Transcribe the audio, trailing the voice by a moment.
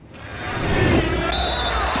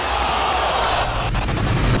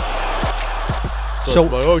So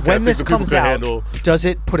Like, okay, when I this think the people comes can out, handle. does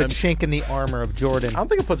it put a chink in the armor of Jordan? I don't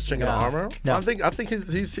think it puts a chink in the armor. No. I think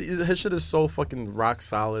his shit is so fucking rock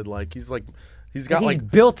solid. Like he's got He's like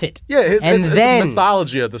built it. yeah, and it's then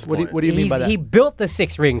mythology at this What point. do you mean by that? He built the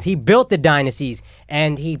 6 rings. He built the dynasties,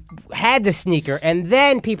 and he had the sneaker. And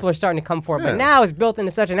then people are starting to come for it. Yeah. But now it's built into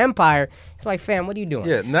such an empire. It's like, fam, what are you doing?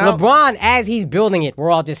 Yeah, now- LeBron, as he's building it, we're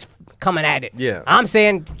all just coming at it. Yeah. I'm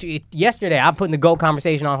saying yesterday, I'm putting the GOAT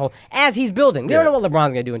conversation on hold as he's building. We don't know what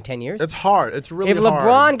LeBron's going to do in 10 years. It's hard. It's really If hard.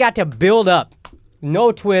 LeBron got to build up,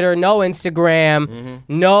 no Twitter, no Instagram,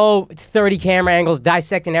 Mm-hmm. no 30 camera angles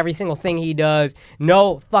dissecting every single thing he does,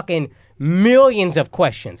 no fucking millions of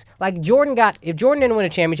questions. Like if Jordan didn't win a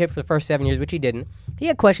championship for the first 7 years, which he didn't, he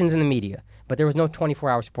had questions in the media. But there was no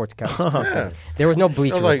 24-hour sports coverage. Yeah. There was no It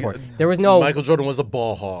Bleacher was like Report. There was no... Michael Jordan was the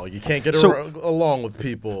ball hog. You can't get So- along with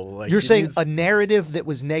people. Like You're he saying needs- a narrative that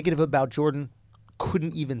was negative about Jordan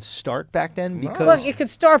couldn't even start back then because Look, it could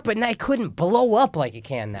start, but it couldn't blow up like it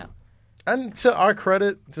can now. And to our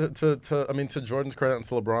credit, to Jordan's credit and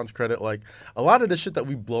to LeBron's credit, like a lot of the shit that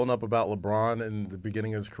we've blown up about LeBron in the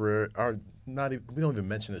beginning of his career are not even, we don't even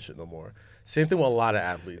mention this shit no more. Same thing with a lot of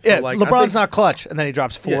athletes. yeah, So, like, LeBron's not clutch, and then he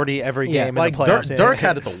drops 40 every Yeah. game like in the playoffs. Dirk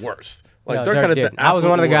had it the worst. Like No, Dirk Dirk had it did. the I was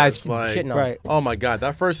one of the absolute guys worst. Like, shitting on Right. oh my god,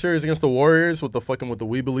 that first series against the Warriors with the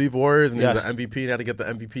We Believe Warriors, and he Yes. was an MVP and had to get the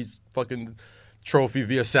MVP fucking trophy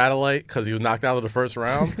via satellite because he was knocked out of the first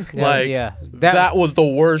round. Yeah. That was the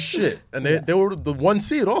worst shit. And they were the 1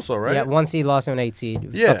 seed also, right? Yeah, 1 seed lost to an 8 seed.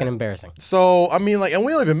 It was Yeah. fucking embarrassing. So I mean, like, and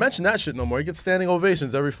we don't even mention that shit no more. He gets standing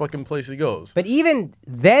ovations every fucking place he goes. But even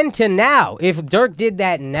then to now, if Dirk did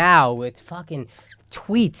that now with fucking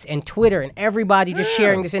tweets and Twitter and everybody just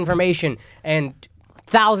sharing this information and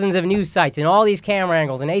thousands of news sites and all these camera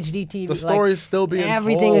angles and HDTV, The story's still being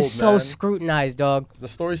everything told, is so man. scrutinized, dog. The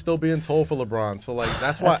story's still being told for LeBron. So like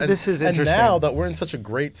that's why. This is and interesting. now that we're in such a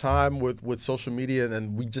great time with social media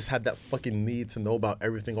and we just have that fucking need to know about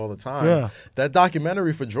everything all the time. Yeah. That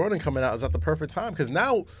documentary for Jordan coming out is at the perfect time because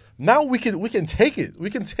now we can take it. We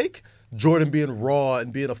can take Jordan being raw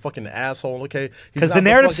and being a fucking asshole. Okay, because the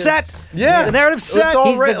narrative's set. Yeah, The narrative's set. It's all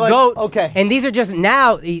He's right, the like- GOAT. okay. And these are just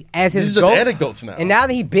now, as his These are just GOAT. anecdotes now. And now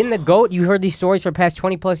that he's been the GOAT, you heard these stories for the past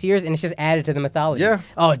 20 plus years, and it's just added to the mythology. Yeah.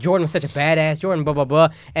 Oh, Jordan was such a badass, Jordan, blah, blah, blah.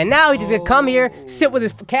 And now he's just going to come here, sit with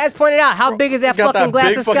his, Kaz pointed out, how big is that Got fucking that glass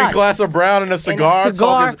big of fucking scotch? glass of brown and a cigar.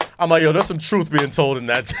 cigar. Talking, I'm like, yo, there's some truth being told in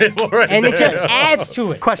that table right And there. it just adds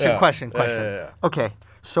to it. Question. Yeah. Okay,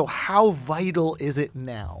 so how vital is it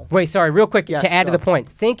now? Wait, sorry, real quick Yes, to add to go. the point.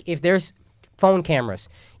 Think if there's phone cameras,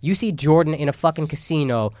 you see Jordan in a fucking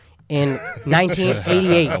casino in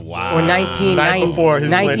 1988 Wow. or 1990. Night before he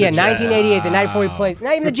was playing the 1988, the night before he plays.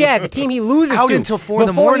 Not even the Jazz, the team he loses Out to. until 4 in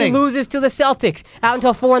the Before morning. he loses to the Celtics, out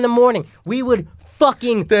until 4 in the morning. We would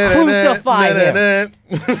fucking crucify him.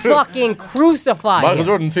 Fucking crucify Michael him.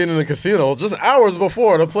 Jordan seen in the casino just hours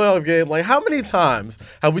before the playoff game. Like, how many times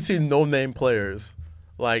have we seen no-name players,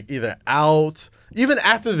 like, either out, even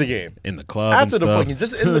after the game, in the club after and the stuff. fucking,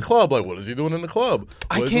 just in the club? Like, what is he doing in the club?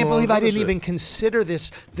 I What is he can't doing believe on I this didn't shit? even consider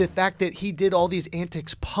the fact that he did all these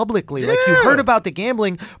antics publicly. Like you Yeah. heard about the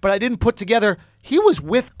gambling, but I didn't put together he was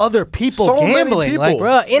with other people So many gambling. people. Like,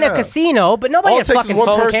 Bruh, in a Yeah. casino, but nobody All had it a takes is fucking one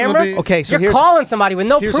phone person to camera. be- Okay, so You're here's- calling somebody with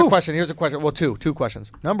no here's proof. a question. Here's a question. Well, two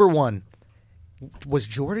questions. Number one, was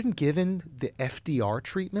Jordan given the FDR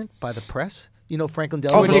treatment by the press? You know, Franklin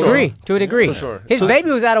Oh, Delano. To a for degree. sure. To a degree. For sure. His baby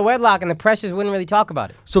was out of wedlock, and the press just wouldn't really talk about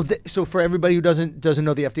it. So for everybody who doesn't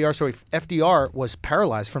know the FDR story, FDR was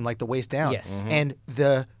paralyzed from like the waist down. Yes. Mhm. And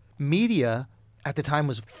the media at the time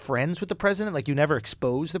was friends with the president. Like you never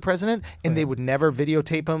expose the president, and they would never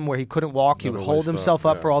videotape him where he couldn't walk. He Never would hold waste himself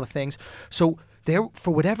up, up yeah. for all the things. So there,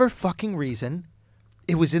 for whatever fucking reason,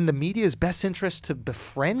 it was in the media's best interest to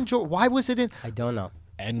befriend Jordan. Why was it in? I don't know.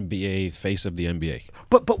 NBA face of the NBA.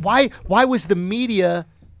 But why was the media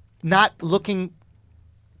not looking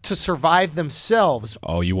to survive themselves?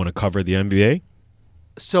 Oh, you want to cover the NBA?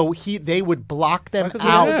 So they would block them Michael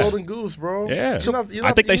out. Jordan's the golden goose, bro. Yeah. You're not- you're I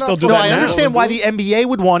not- think they you're still not do No, that I now. understand why the Golden goose. NBA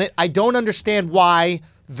would want it. I don't understand why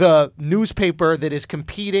the newspaper that is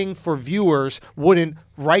competing for viewers wouldn't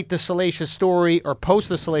write the salacious story or post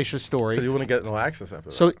the salacious story. Because you wouldn't get no access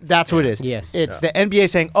after that. So that's what it is. Yes. It's the NBA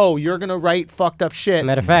saying, "Oh, you're going to write fucked up shit."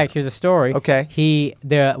 Matter of fact, here's a story. Okay.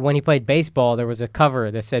 When he played baseball, there was a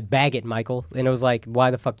cover that said "Bag it, Michael," and it was like, "Why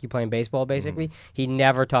the fuck you playing baseball?" Basically, he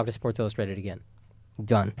never talked to Sports Illustrated again.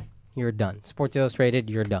 Done. You're done. Sports Illustrated,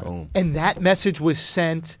 you're done. Boom. And that message was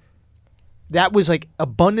sent that was like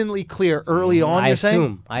abundantly clear early on. I You're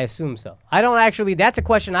saying? assume so. I don't actually. That's a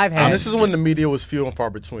question I've had. And this is when the media was few and far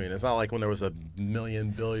between. It's not like when there was a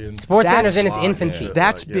million, billion. Sports That's Center's in its slide, infancy. yeah.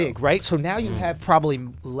 That's Yeah. big, right? So now you have probably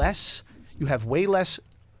less. You have way less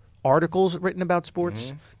articles written about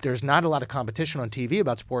sports. There's not a lot of competition on TV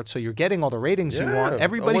about sports, so you're getting all the ratings you want. It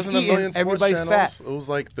Everybody's wasn't a million eating. sports Everybody's channels. fat. It was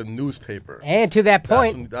like the newspaper. And to that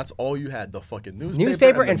point, That's all you had. The fucking newspaper,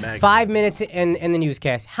 newspaper and, and the magazine. 5 minutes in the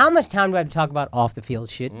newscast. How much time do I have to talk about off the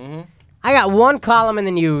field shit? Mm-hmm. I got one column in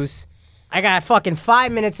the news. I got fucking 5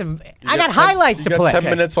 minutes of. I got highlights to You got play. 10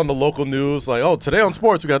 minutes on the local news. Like, oh, today on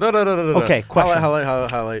sports we got da da da da da. Okay, question.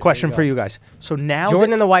 Highlight. Question for you guys. So now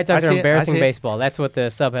Jordan that- and the White Sox I are see it, I embarrassing see it. baseball. That's what the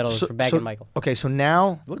subheadle is for Bag and Michael. Okay, so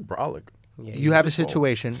now Look brolic. Yeah, you have a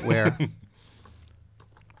situation where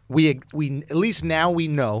we at least now we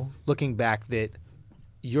know, looking back, that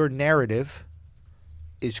your narrative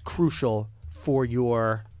is crucial for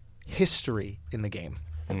your history in the game,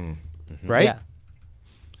 right? Yeah.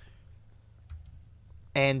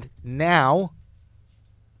 And now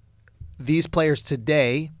these players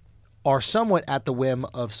today are somewhat at the whim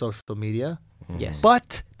of social media, Yes.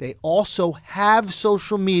 but they also have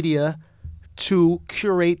social media to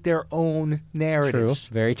curate their own True. narratives.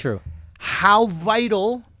 Very true. How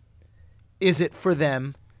vital is it for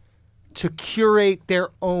them to curate their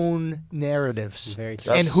own narratives? Very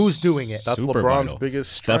true. And who's doing it? That's Super LeBron's vital.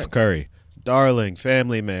 biggest Steph strength. Curry, darling,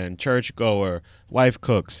 family man, churchgoer, wife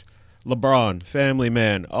cooks. LeBron, family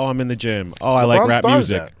man. Oh, I'm in the gym. Oh, I like LeBron rap started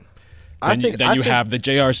music. that. I Then, think- then I you think- have the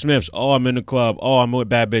J.R. Smiths. Oh, I'm in the club. Oh, I'm with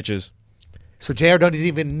bad bitches. So JR doesn't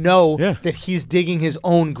even know Yeah. that he's digging his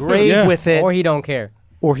own grave Yeah. with it, Or he don't care.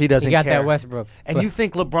 or he doesn't He got care. that Westbrook. And you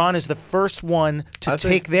think LeBron is the first one to I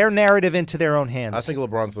take think- their narrative into their own hands? I think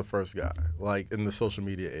LeBron's the first guy, like in the social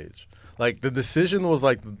media age. Like the decision was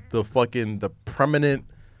like the preeminent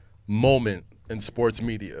moment in sports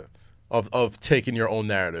media of taking your own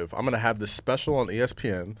narrative. I'm gonna have this special on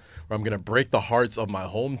ESPN where I'm gonna break the hearts of my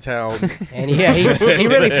hometown. And yeah, he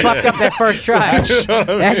really fucked up that first try.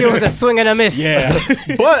 That shit was a swing and a miss. Yeah.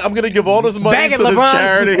 But I'm gonna give all this money Bag it, to this LeBron.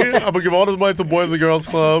 charity. I'm gonna give all this money to Boys and Girls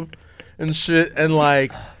Club and shit. And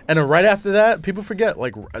like, and then right after that, people forget.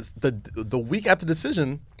 Like the week after the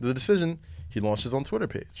decision, he launched his own Twitter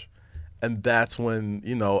page. And that's when,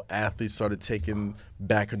 athletes started taking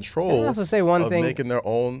back control. Can I also say one of thing? making their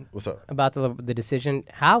own. What's up? About the decision.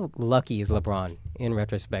 How lucky is LeBron, in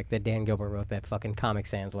retrospect, that Dan Gilbert wrote that fucking Comic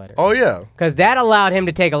Sans letter? Oh yeah. Because that allowed him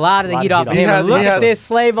to take a lot of the lot heat of off of heat him. off. And look at this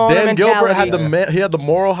slave owner Dan mentality. Gilbert had he had the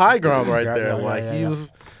moral high ground right Yeah, there. yeah, Like yeah,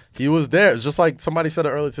 he yeah. was there. It's just like somebody said it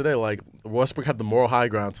earlier today. Like Westbrook had the moral high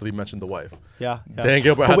ground until he mentioned the wife. yeah. Dan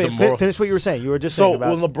Gilbert But had wait, the moral. finish what you were saying. You were just So saying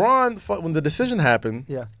about when LeBron, when the decision happened,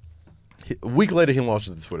 yeah. a week later he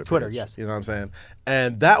launches the Twitter page. Yes. You know what I'm saying?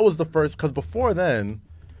 And that was the first, because before then,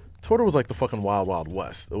 Twitter was like the fucking wild, wild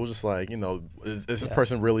west. It was just like, is this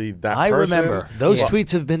person really that I person? remember those Well,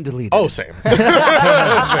 tweets have been deleted. Oh, same. Same.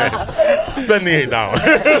 Spend the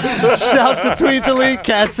 $8. Shout to tweet delete.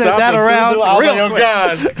 Cat said Stop that the around Twitter. I was real like, quick.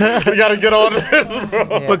 oh, God, we got to get on this, bro.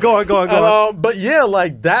 But go on. But yeah,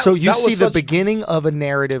 like that. So you that see was the such- beginning of a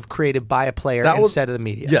narrative created by a player That was- instead of the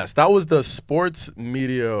media. Yes, that was the sports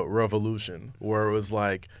media revolution, where it was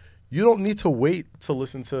like, you don't need to wait to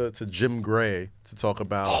listen to Jim Gray to talk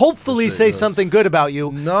about. Hopefully this shit, say you know? something good about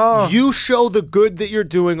you. No. You show the good that you're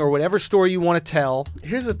doing or whatever story you want to tell.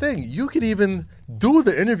 Here's the thing: you could even do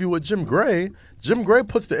the interview with Jim Gray. Jim Gray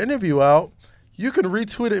puts the interview out. You can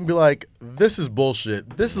retweet it and be like, "This is bullshit.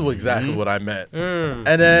 This is exactly what I meant." And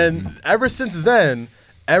then ever since then,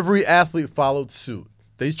 every athlete followed suit.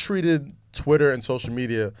 They treated Twitter and social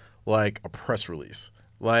media like a press release.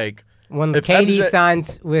 Like When if KD MJ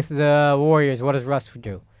signs with the Warriors, what does Russ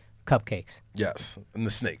do? Cupcakes. yes, and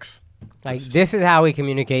the snakes. Like, this is how we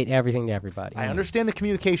communicate everything to everybody. I understand the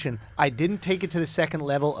communication. I didn't take it to the second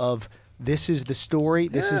level of this is the story,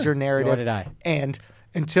 this is Yeah. your narrative. Nor did I. And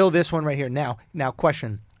until this one right here. Now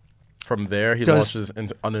question. From there, he Does-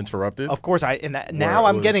 launches uninterrupted. Of course, now it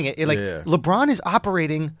I'm was- getting it. Like yeah. LeBron is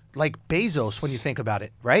operating like Bezos when you think about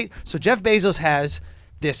it, right? So Jeff Bezos has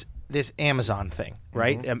this Amazon thing,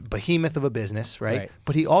 right? A behemoth of a business, right? Right.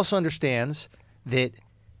 But he also understands that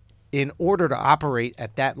in order to operate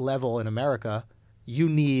at that level in America, you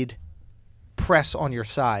need press on your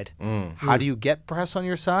side. How do you get press on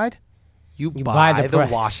your side? You buy buy the the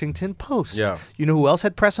press. Washington Post. Yeah. You know who else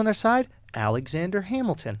had press on their side? Alexander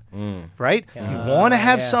Hamilton, right? You want to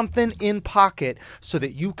have something in pocket so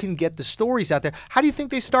that you can get the stories out there. How do you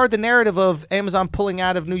think they started the narrative of Amazon pulling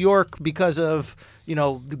out of New York because of,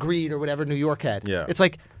 the greed or whatever New York had? Yeah. It's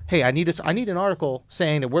like, hey, I need an article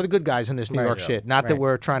saying that we're the good guys in this New Right. York Yeah. shit, not that Right.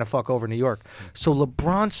 we're trying to fuck over New York. So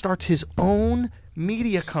LeBron starts his own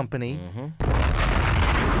media company.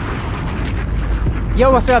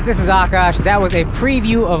 Yo, what's up? This is Akash. That was a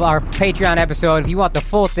preview of our Patreon episode. If you want the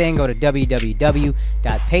full thing, go to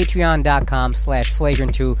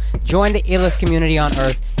www.patreon.com/flagrant2. Join the illest community on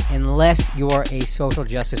earth. Unless you're a social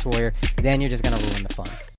justice warrior, then you're just going to ruin the fun.